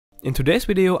In today's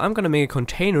video I'm gonna make a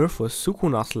container for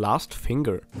Sukuna's last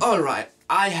finger. Alright,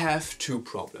 I have two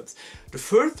problems. The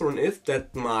first one is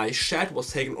that my shed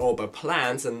was taken over by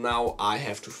plants and now I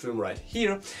have to film right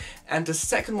here. And the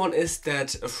second one is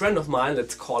that a friend of mine,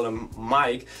 let's call him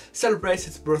Mike, celebrates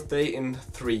his birthday in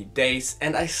 3 days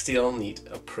and I still need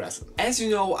a present. As you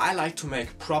know, I like to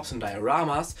make props and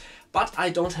dioramas, but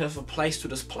I don't have a place to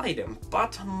display them.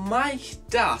 But Mike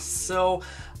does, so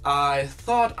I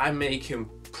thought I'd make him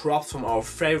props from our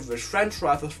favorite French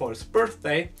writers for his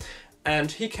birthday, and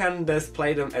he can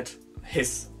display them at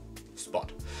his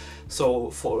spot. So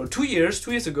for 2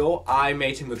 years ago, I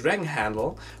made him a dragon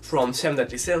handle from 7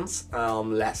 Deadly Sins.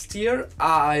 Last year,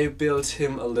 I built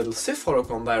him a little Sith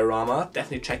hologram diorama.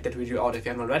 Definitely check that video out if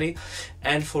you haven't already.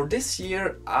 And for this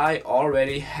year, I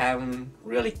already have a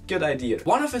really good idea.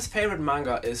 One of his favorite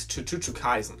manga is Jujutsu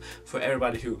Kaisen. For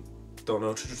everybody who don't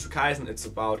know Jujutsu Kaisen, it's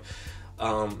about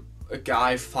a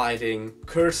guy fighting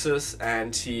curses,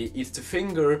 and he eats the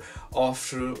finger of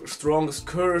the strongest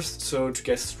curse, so to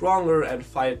get stronger and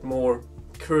fight more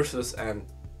curses. And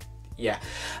yeah,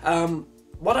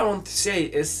 what I want to say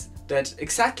is that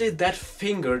exactly that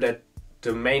finger that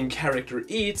the main character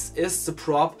eats is the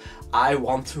prop I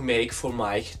want to make for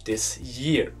Mike this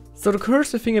year. So the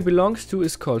curse the finger belongs to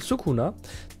is called Sukuna.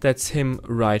 That's him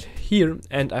right here,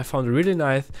 and I found a really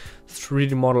nice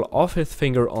 3D model of his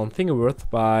finger on Thingiverse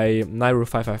by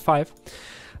Nairo555.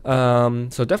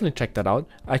 So definitely check that out.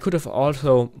 I could have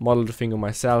also modeled the finger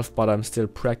myself, but I'm still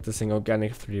practicing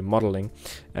organic 3D modeling,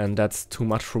 and that's too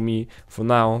much for me for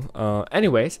now.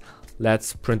 Anyways,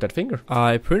 let's print that finger.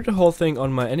 I printed the whole thing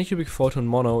on my Anycubic Photon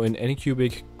Mono in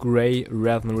Anycubic gray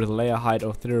resin with a layer height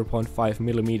of 0.5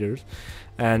 millimeters.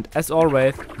 And as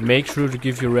always, make sure to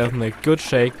give your resin a good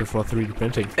shake before 3D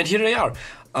printing. And here they are,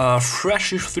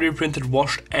 freshly 3D printed,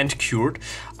 washed and cured.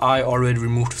 I already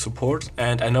removed the support,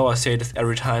 and I know I say this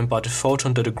every time, but the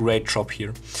Photon did a great job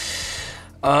here.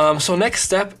 So next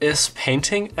step is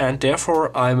painting, and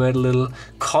therefore I made a little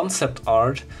concept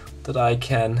art that I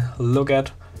can look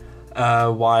at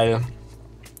while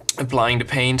applying the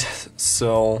paint.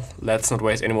 So let's not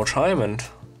waste any more time and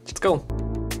let's go.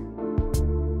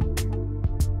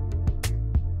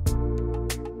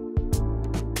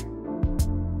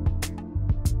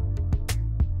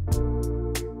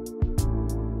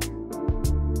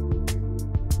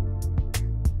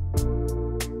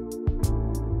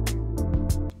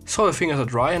 So the fingers are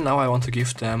dry, and now I want to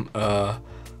give them a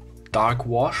dark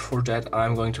wash. For that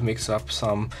I'm going to mix up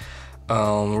some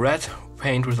red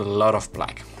paint with a lot of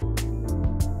black.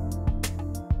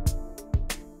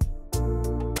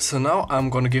 So now I'm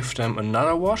going to give them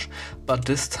another wash, but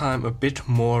this time a bit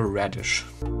more reddish.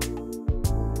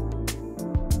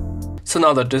 So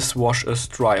now that this wash is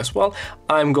dry as well,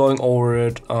 I'm going over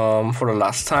it for the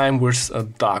last time with a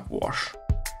dark wash.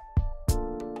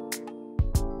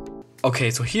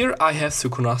 Okay, so here I have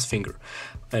Sukuna's finger,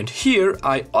 and here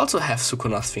I also have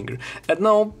Sukuna's finger, and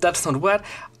no, that's not wet.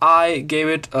 I gave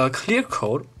it a clear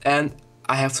coat, and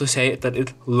I have to say that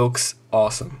it looks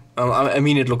awesome. I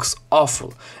mean, it looks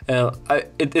awful.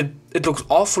 It looks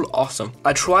awesome.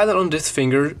 I tried it on this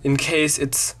finger in case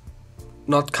it's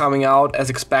not coming out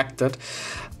as expected,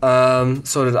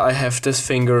 so that I have this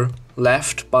finger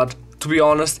left, but to be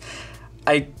honest,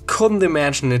 I couldn't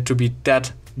imagine it to be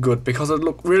that good, because it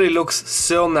really looks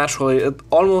so naturally. It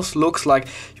almost looks like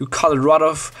you cut it right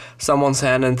off someone's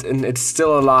hand and it's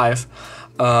still alive.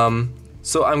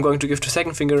 So I'm going to give the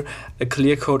second finger a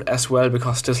clear coat as well,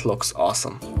 because this looks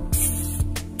awesome.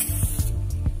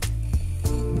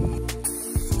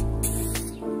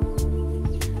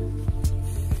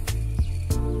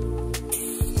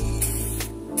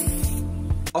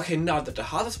 Okay, now that the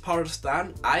hardest part is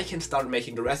done, I can start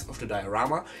making the rest of the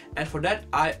diorama, and for that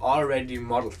I already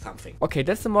modeled something. Okay,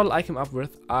 that's the model I came up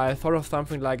with. I thought of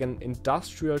something like an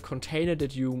industrial container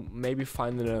that you maybe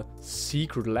find in a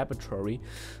secret laboratory,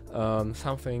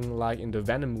 something like in the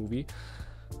Venom movie.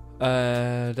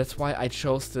 That's why I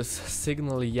chose this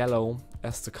signal yellow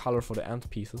as the color for the end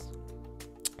pieces.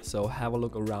 So have a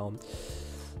look around.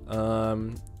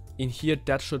 In here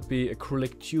that should be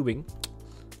acrylic tubing.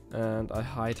 And I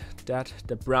hide that.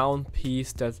 The brown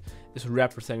piece that is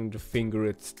representing the finger,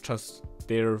 it's just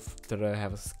there that I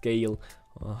have a scale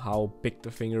how big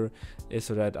the finger is,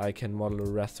 so that I can model the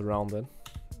rest around it.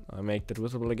 I make that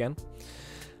visible again.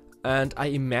 And I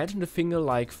imagine the finger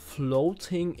like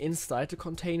floating inside the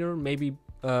container, maybe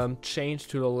change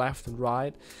to the left and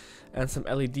right, and some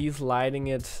LEDs lighting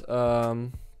it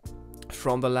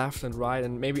from the left and right,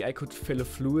 and maybe I could fill a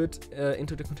fluid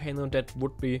into the container. That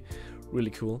would be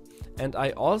really cool. And I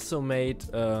also made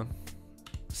a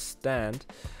stand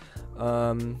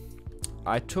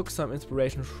I took some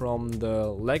inspiration from the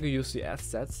Lego UCS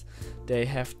sets. They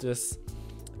have this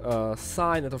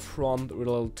sign at the front with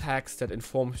a little text that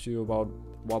informs you about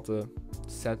what the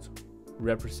set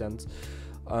represents.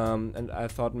 And I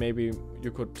thought maybe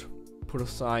you could put a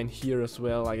sign here as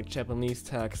well, like a Japanese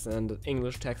text and an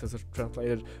English text as a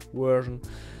translated version,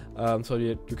 so that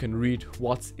you can read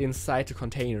what's inside the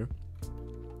container.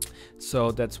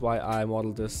 So that's why I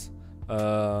modeled this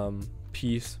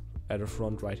piece at the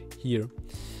front right here.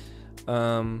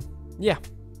 Yeah,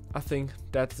 I think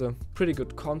that's a pretty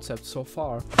good concept so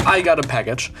far. I got a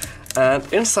package, and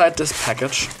inside this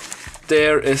package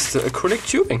there is the acrylic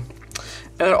tubing.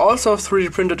 And I also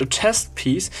 3D printed a test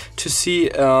piece to see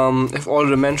if all the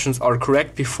dimensions are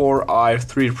correct before I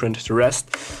 3D print the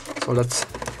rest. So let's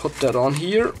put that on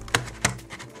here.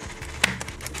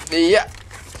 Yeah,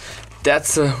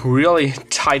 that's a really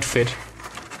tight fit.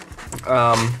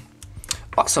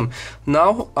 Awesome.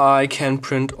 Now I can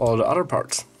print all the other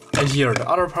parts. And here are the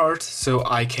other parts, so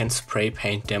I can spray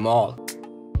paint them all.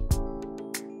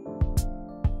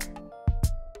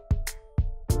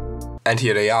 And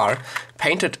here they are,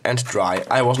 painted and dry.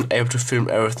 I wasn't able to film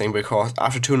everything because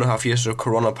after 2.5 years the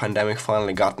corona pandemic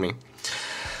finally got me.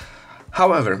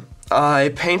 However,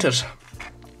 I painted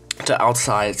the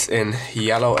outsides in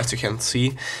yellow, as you can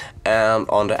see, and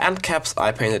on the end caps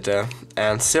I painted the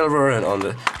end silver, and on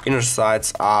the inner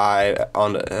sides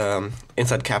on the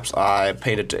inside caps I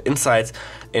painted the insides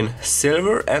in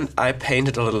silver, and I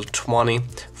painted a little 20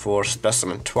 for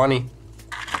specimen 20.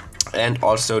 And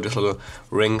also these little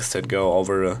rings that go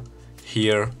over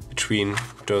here between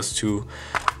those two,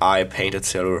 I painted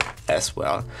silver as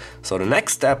well. So the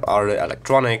next step are the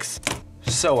electronics.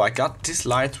 So I got these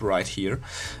lights right here.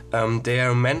 They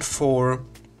are meant for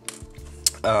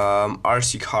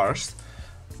RC cars.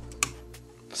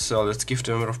 So let's give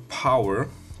them a bit of power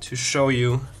to show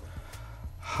you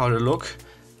how they look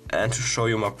and to show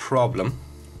you my problem.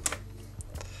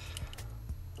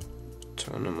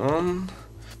 Turn them on.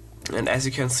 And as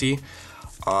you can see,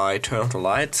 I turn off the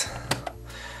lights.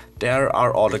 There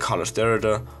are all the colors. There are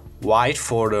the white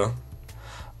for the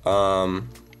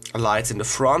lights in the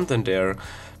front, and there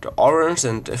the orange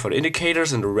and for the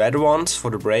indicators, and the red ones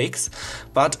for the brakes.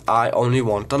 But I only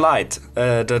want the light,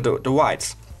 the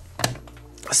whites.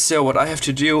 So what I have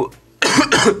to do,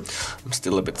 I'm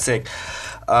still a bit sick.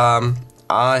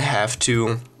 I have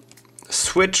to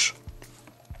switch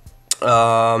 2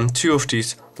 of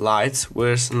these lights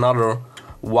with another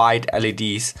white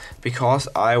LEDs, because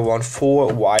I want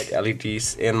 4 white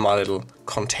LEDs in my little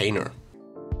container.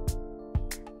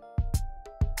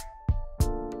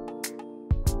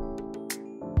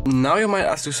 Now you might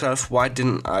ask yourself, why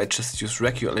didn't I just use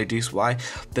regular LEDs? Why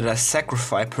did I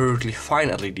sacrifice perfectly fine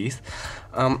LEDs?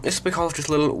 It's because of this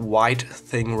little white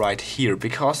thing right here,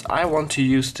 because I want to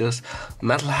use this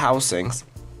metal housings,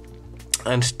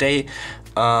 and they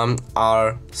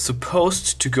are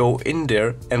supposed to go in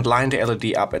there and line the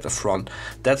LED up at the front.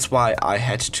 That's why I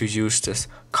had to use this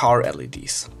car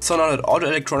LEDs. So now that all the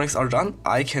electronics are done,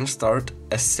 I can start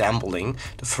assembling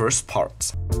the first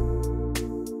parts.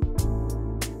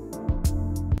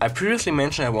 I previously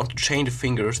mentioned I want to chain the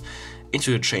fingers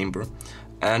into the chamber,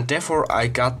 and therefore I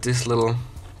got these little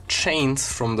chains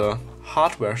from the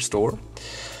hardware store.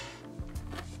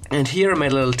 And here I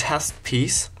made a little test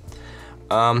piece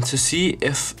to see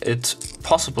if it's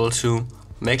possible to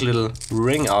make a little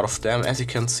ring out of them. As you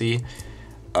can see,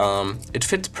 it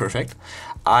fits perfect.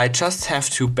 I just have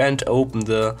to bend open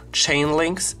the chain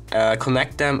links,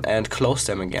 connect them and close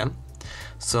them again.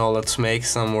 So let's make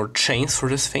some more chains for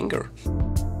this finger.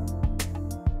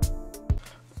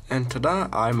 And tada,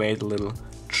 I made a little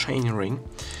chain ring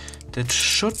that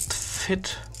should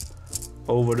fit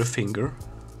over the finger,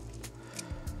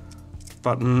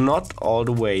 but not all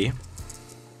the way.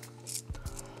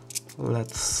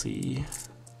 Let's see.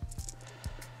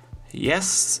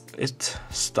 Yes, it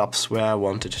stops where I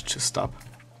want it to stop.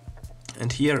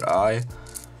 And here I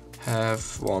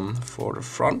have one for the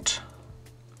front,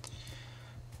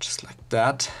 just like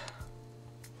that,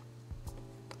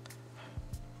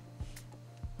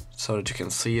 so that you can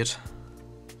see it.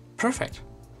 Perfect.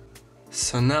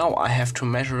 So now I have to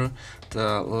measure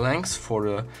the length for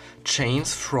the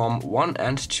chains from one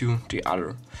end to the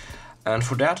other. And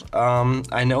for that,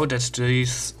 I know that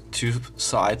these two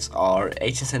sides are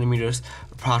 18 centimeters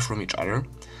apart from each other.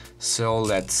 So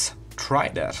let's try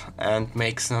that and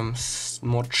make some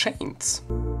more chains.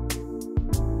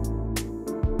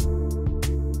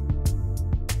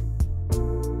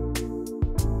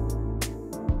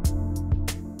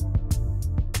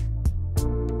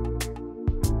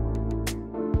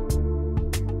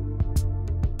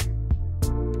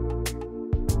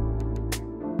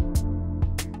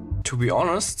 to be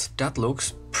honest, that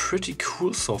looks pretty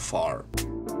cool so far.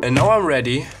 And now I'm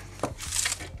ready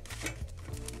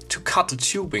to cut the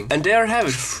tubing. And there I have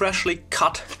it, freshly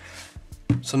cut.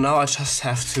 So now I just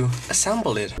have to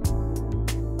assemble it.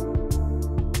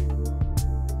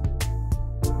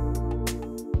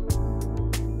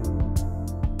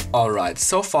 Alright,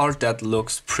 so far that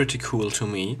looks pretty cool to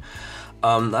me.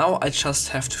 Now I just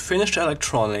have to finish the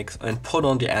electronics and put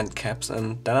on the end caps,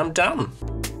 and then I'm done.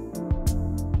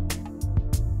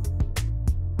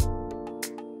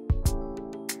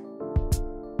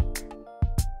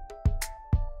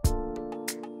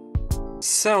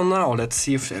 So now let's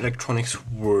see if the electronics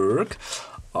work.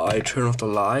 I turn off the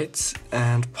lights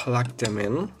and plug them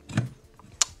in.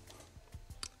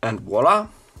 And voila!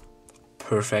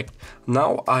 Perfect.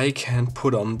 Now I can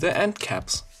put on the end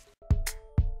caps.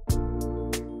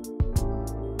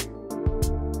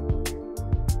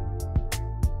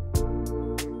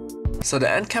 So the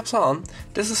end caps are on,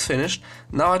 this is finished.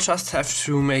 Now I just have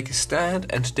to make a stand,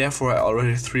 and therefore I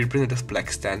already 3D printed this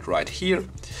black stand right here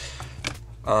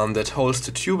that holds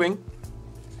the tubing.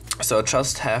 So I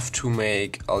just have to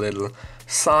make a little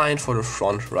sign for the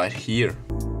front right here.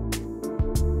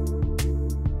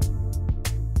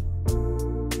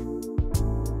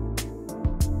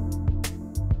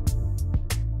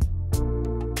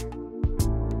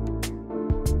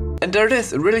 And there it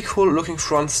is, a really cool looking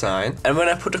front sign. And when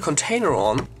I put the container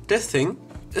on, this thing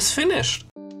is finished.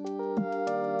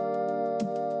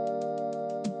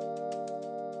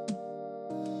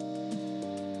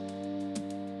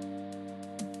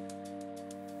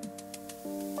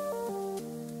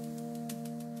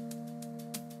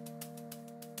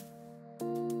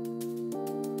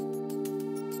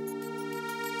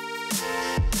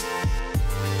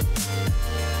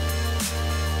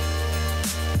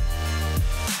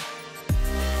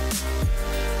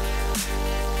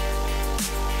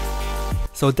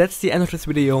 So that's the end of this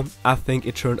video. I think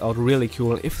it turned out really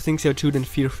cool. If you think so too, then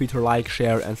feel free to like,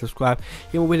 share and subscribe.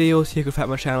 Here more videos, here you can find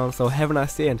my channel. So have a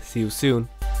nice day and see you soon.